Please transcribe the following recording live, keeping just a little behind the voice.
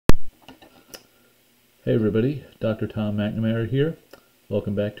Hey everybody, Dr. Tom McNamara here.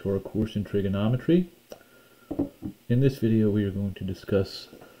 Welcome back to our course in trigonometry. In this video we are going to discuss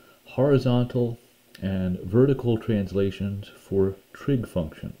horizontal and vertical translations for trig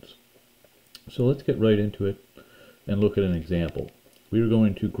functions. So let's get right into it and look at an example. We are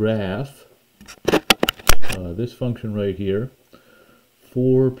going to graph this function right here,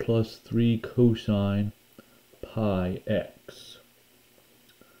 4 plus 3 cosine pi x.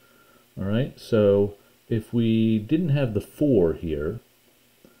 Alright, so if we didn't have the 4 here,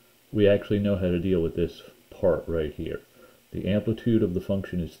 we actually know how to deal with this part right here. The amplitude of the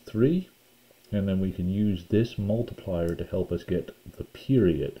function is 3, and then we can use this multiplier to help us get the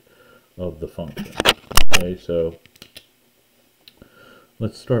period of the function. Okay, so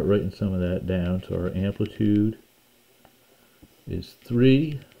let's start writing some of that down. So our amplitude is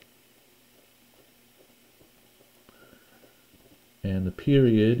 3, and the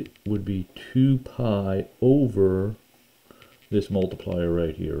period would be 2 pi over this multiplier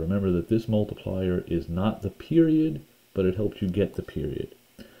right here. Remember that this multiplier is not the period, but it helps you get the period.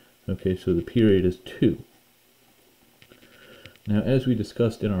 Okay, so the period is 2. Now, as we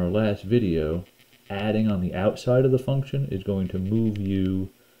discussed in our last video, adding on the outside of the function is going to move you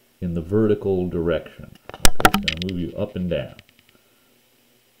in the vertical direction. Okay, it's going to move you up and down.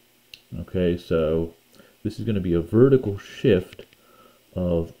 Okay, so this is going to be a vertical shift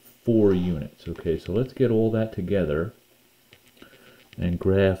of 4 units. Okay, so let's get all that together and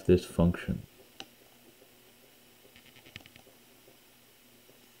graph this function.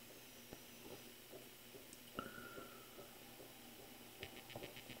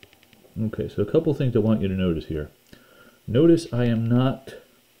 Okay, so a couple things I want you to notice here. Notice I am not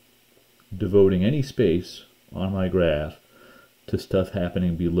devoting any space on my graph to stuff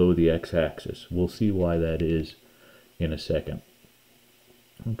happening below the x-axis. We'll see why that is in a second.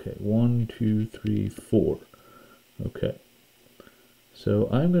 Okay, 1, 2, 3, 4. Okay, so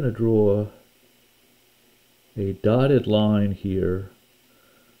I'm going to draw a dotted line here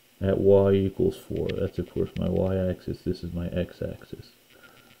at y equals 4. That's of course my y-axis, this is my x-axis.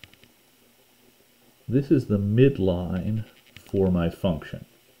 This is the midline for my function.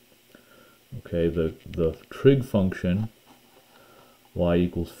 Okay, the trig function y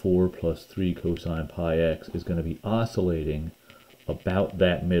equals 4 plus 3 cosine pi x is going to be oscillating about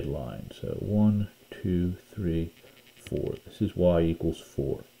that midline. So 1, 2, 3, 4. This is y equals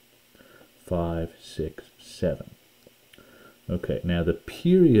 4. 5, 6, 7. Okay, now the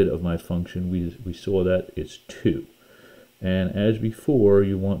period of my function, we saw that it's 2. And as before,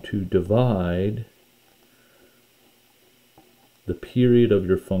 you want to divide the period of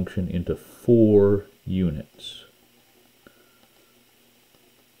your function into 4 units,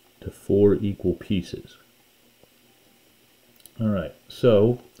 to 4 equal pieces. Alright,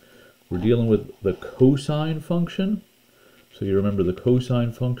 so we're dealing with the cosine function. So you remember the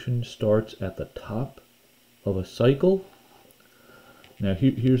cosine function starts at the top of a cycle. Now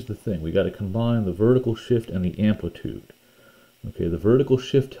here's the thing, we got to combine the vertical shift and the amplitude. Okay, the vertical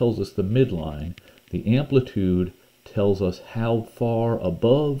shift tells us the midline, the amplitude tells us how far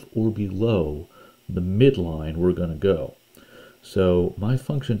above or below the midline we're going to go. So my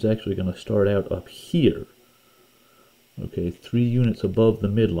function's actually going to start out up here. Okay, 3 units above the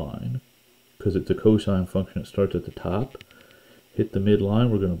midline, because it's a cosine function, it starts at the top. Hit the midline,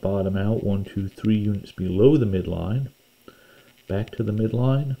 we're going to bottom out 1, 2, 3 units below the midline, back to the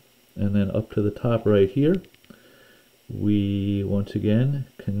midline, and then up to the top right here. We, once again,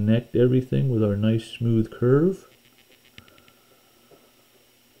 connect everything with our nice smooth curve.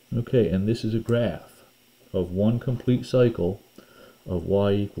 Okay, and this is a graph of one complete cycle of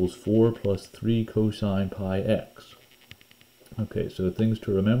y equals 4 plus 3 cosine pi x. Okay, so things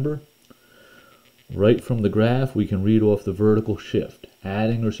to remember. Right from the graph, we can read off the vertical shift.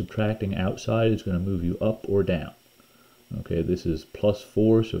 Adding or subtracting outside is going to move you up or down. Okay, this is plus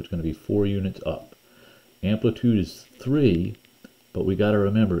 4, so it's going to be 4 units up. Amplitude is 3, but we got to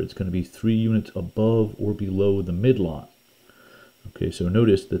remember it's going to be 3 units above or below the midline. Okay, so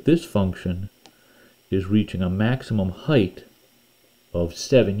notice that this function is reaching a maximum height of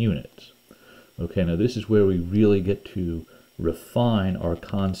 7 units. Okay, now this is where we really get to refine our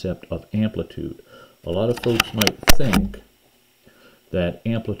concept of amplitude. A lot of folks might think that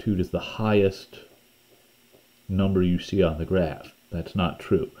amplitude is the highest number you see on the graph. That's not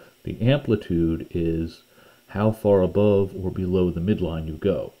true. The amplitude is how far above or below the midline you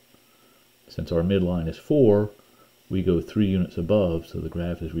go. Since our midline is 4, we go 3 units above, so the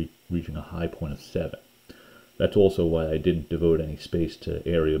graph is reaching a high point of 7. That's also why I didn't devote any space to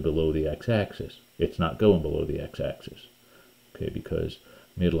area below the x-axis. It's not going below the x-axis. Okay, because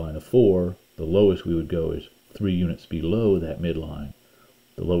midline of 4, The lowest we would go is 3 units below that midline.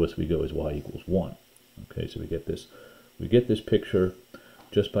 The lowest we go is y equals 1. Okay, so we get this picture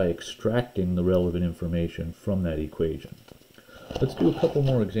just by extracting the relevant information from that equation. Let's do a couple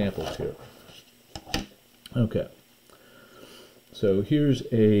more examples here. Okay, so here's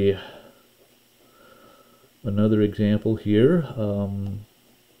another example here.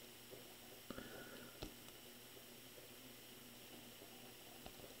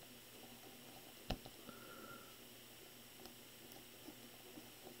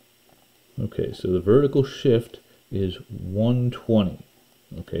 Okay, so the vertical shift is 120.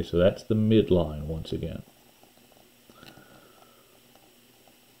 Okay, so that's the midline once again.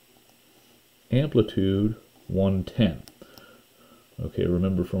 Amplitude 110. Okay,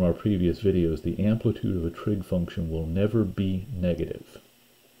 remember from our previous videos, the amplitude of a trig function will never be negative.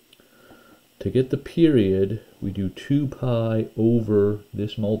 To get the period, we do 2 pi over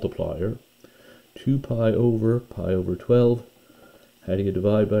this multiplier. 2 pi over 12. How do you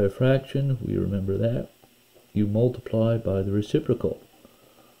divide by a fraction? We remember that. You multiply by the reciprocal.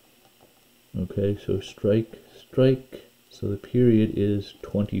 Okay, so strike, strike. So the period is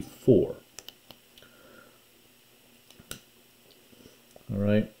 24. All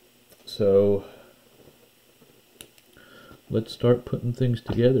right, so let's start putting things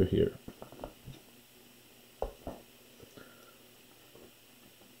together here.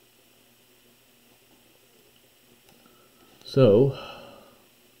 So,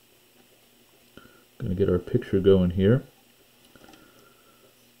 going to get our picture going here.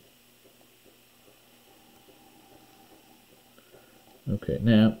 Okay,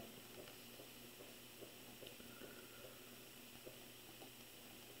 now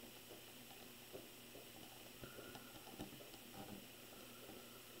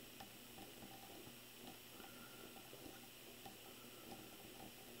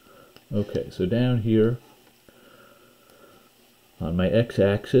okay, so down here on my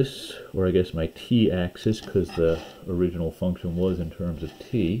x-axis, or I guess my t-axis, because the original function was in terms of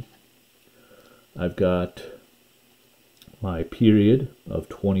t, I've got my period of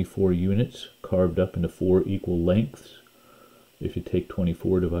 24 units carved up into 4 equal lengths. If you take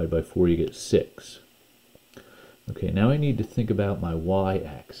 24 divided by 4, you get 6. Okay, now I need to think about my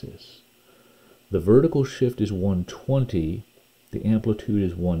y-axis. The vertical shift is 120, the amplitude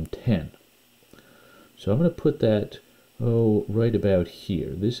is 110. So I'm going to put that, right about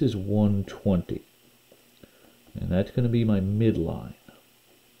here. This is 120. And that's going to be my midline.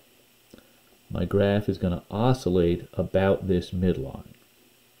 My graph is going to oscillate about this midline.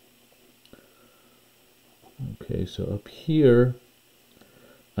 Okay, so up here,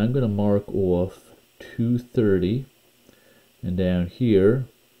 I'm going to mark off 230. And down here,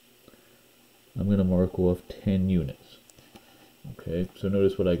 I'm going to mark off 10 units. Okay, so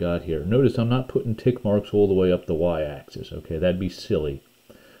notice what I got here. Notice I'm not putting tick marks all the way up the y-axis. Okay, that'd be silly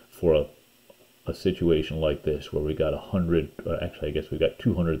for a situation like this where we got 100, actually I guess we got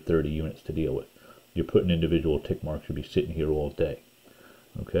 230 units to deal with. You're putting individual tick marks, you'd be sitting here all day.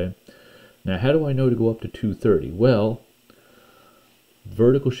 Okay, now how do I know to go up to 230? Well,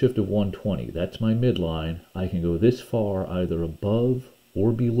 vertical shift of 120, that's my midline. I can go this far either above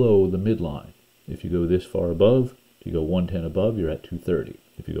or below the midline. If you go this far above, if you go 110 above, you're at 230.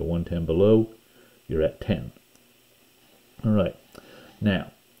 If you go 110 below, you're at 10. All right.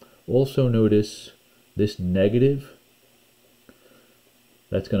 Now, also notice this negative,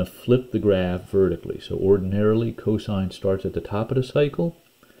 that's going to flip the graph vertically. So ordinarily, cosine starts at the top of the cycle.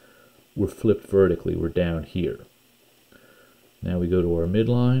 We're flipped vertically. We're down here. Now we go to our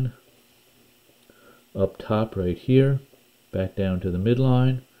midline. Up top right here. Back down to the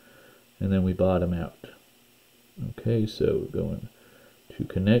midline. And then we bottom out. Okay, so we're going to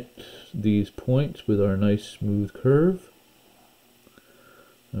connect these points with our nice smooth curve.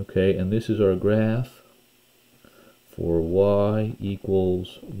 Okay, and this is our graph for y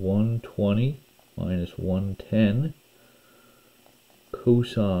equals 120 minus 110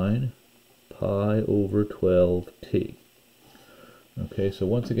 cosine pi over 12t. Okay, so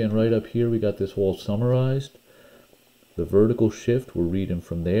once again, right up here, we got this all summarized. The vertical shift, we're reading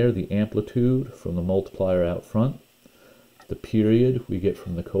from there. The amplitude from the multiplier out front. The period we get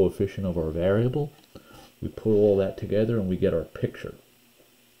from the coefficient of our variable. We put all that together and we get our picture.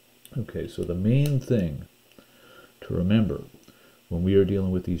 Okay, so the main thing to remember when we are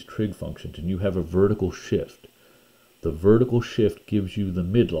dealing with these trig functions and you have a vertical shift, the vertical shift gives you the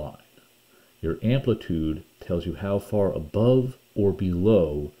midline. Your amplitude tells you how far above or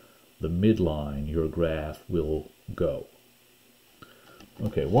below the midline your graph will go.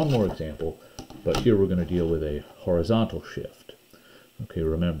 Okay, one more example, but here we're going to deal with a horizontal shift. Okay,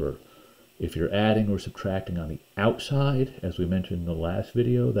 remember, If you're adding or subtracting on the outside, as we mentioned in the last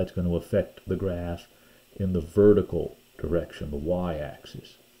video, that's going to affect the graph in the vertical direction, the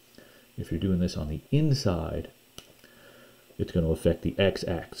y-axis. If you're doing this on the inside, it's going to affect the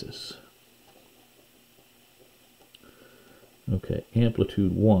x-axis. Okay,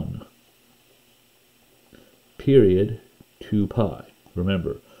 amplitude 1, period 2 pi.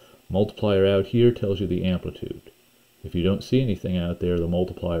 Remember, multiplier out here tells you the amplitude. If you don't see anything out there, the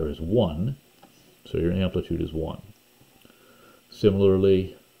multiplier is 1, so your amplitude is 1.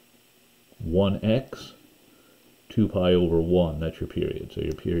 Similarly, 1x, 2 pi over 1, that's your period, so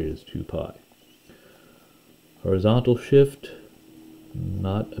your period is 2 pi. Horizontal shift,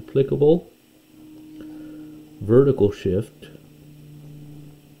 not applicable. Vertical shift,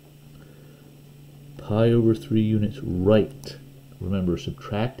 pi over 3 units right. Remember,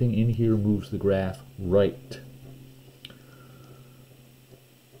 subtracting in here moves the graph right.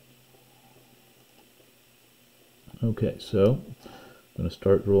 Okay, so I'm going to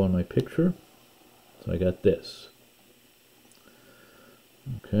start drawing my picture. So I got this.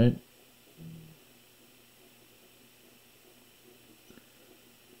 Okay.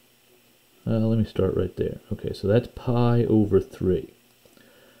 Let me start right there. Okay, so that's pi over 3.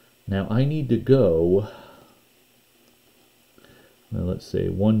 Now I need to go, well, let's say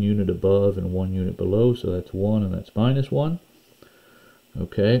 1 unit above and 1 unit below, so that's 1 and that's minus 1.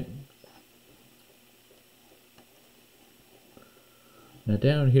 Okay. Now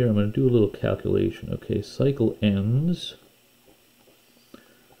down here I'm going to do a little calculation. Okay, cycle ends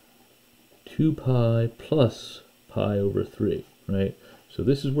 2 pi plus pi over 3, right? So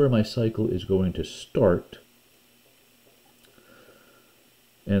this is where my cycle is going to start.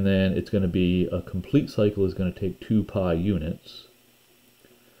 And then it's going to be, a complete cycle is going to take 2 pi units.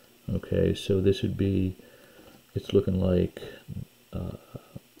 Okay, so this would be, it's looking like,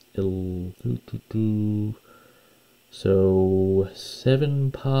 so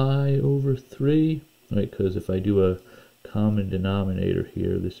 7 pi over 3, right? Because if I do a common denominator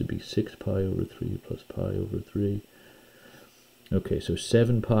here, this would be 6 pi over 3 plus pi over 3. Okay, so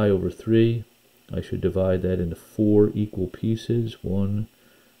 7 pi over 3, I should divide that into 4 equal pieces. 1,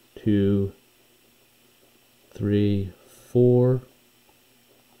 2, 3, 4.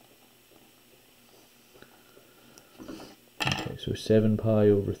 Okay, so 7 pi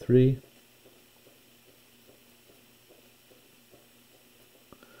over 3.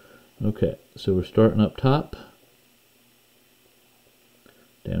 Okay, so we're starting up top,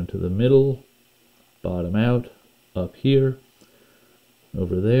 down to the middle, bottom out, up here,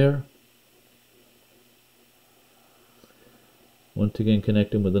 over there. Once again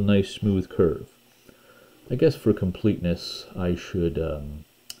connecting with a nice smooth curve. I guess for completeness I should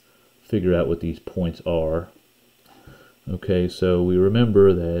figure out what these points are. Okay, so we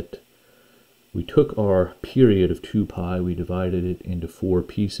remember that we took our period of 2 pi, we divided it into 4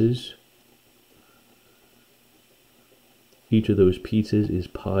 pieces. Each of those pieces is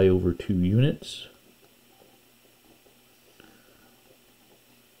pi over 2 units.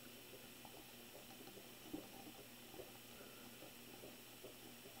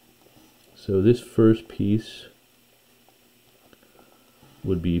 So this first piece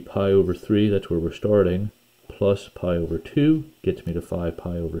would be pi over 3, that's where we're starting, plus pi over 2, gets me to 5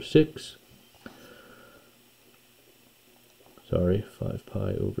 pi over 6. Sorry, 5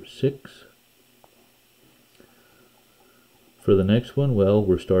 pi over 6. For the next one, well,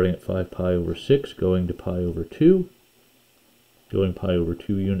 we're starting at 5 pi over 6, going to pi over 2, going pi over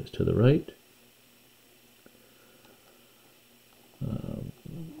 2 units to the right.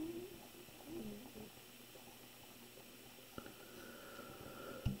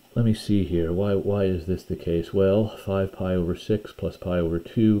 Let me see here. Why is this the case? Well, 5 pi over 6 plus pi over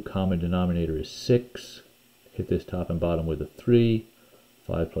 2, common denominator is 6. Hit this top and bottom with a 3.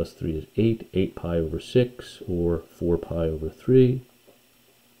 5 plus 3 is 8. 8 pi over 6, or 4 pi over 3.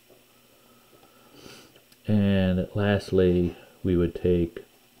 And lastly, we would take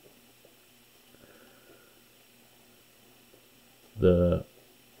the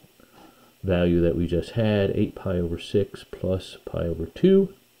value that we just had, 8 pi over 6 plus pi over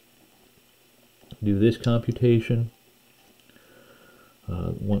 2. Do this computation.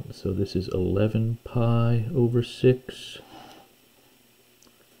 So this is 11 pi over 6.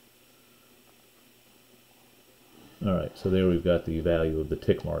 Alright, so there we've got the value of the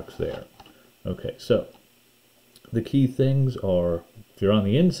tick marks there. Okay, so the key things are, if you're on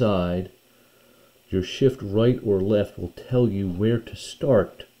the inside, your shift right or left will tell you where to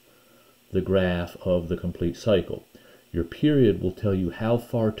start the graph of the complete cycle. Your period will tell you how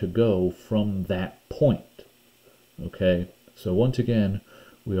far to go from that point. Okay, so once again,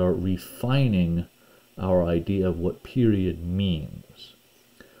 We are refining our idea of what period means.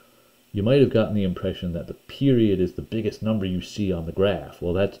 You might have gotten the impression that the period is the biggest number you see on the graph.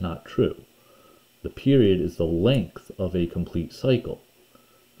 Well, that's not true. The period is the length of a complete cycle.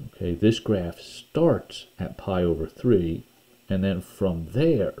 Okay, this graph starts at pi over 3, and then from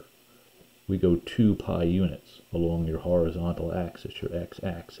there, we go 2 pi units along your horizontal axis, your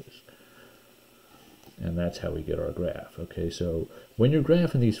x-axis. And that's how we get our graph. Okay, so when you're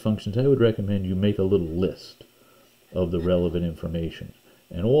graphing these functions, I would recommend you make a little list of the relevant information.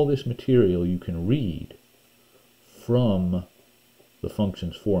 And all this material you can read from the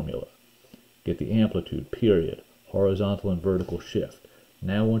function's formula. Get the amplitude, period, horizontal and vertical shift.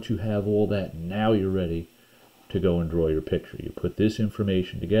 Now once you have all that, now you're ready to go and draw your picture. You put this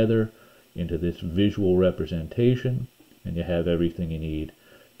information together into this visual representation, and you have everything you need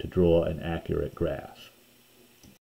to draw an accurate graph.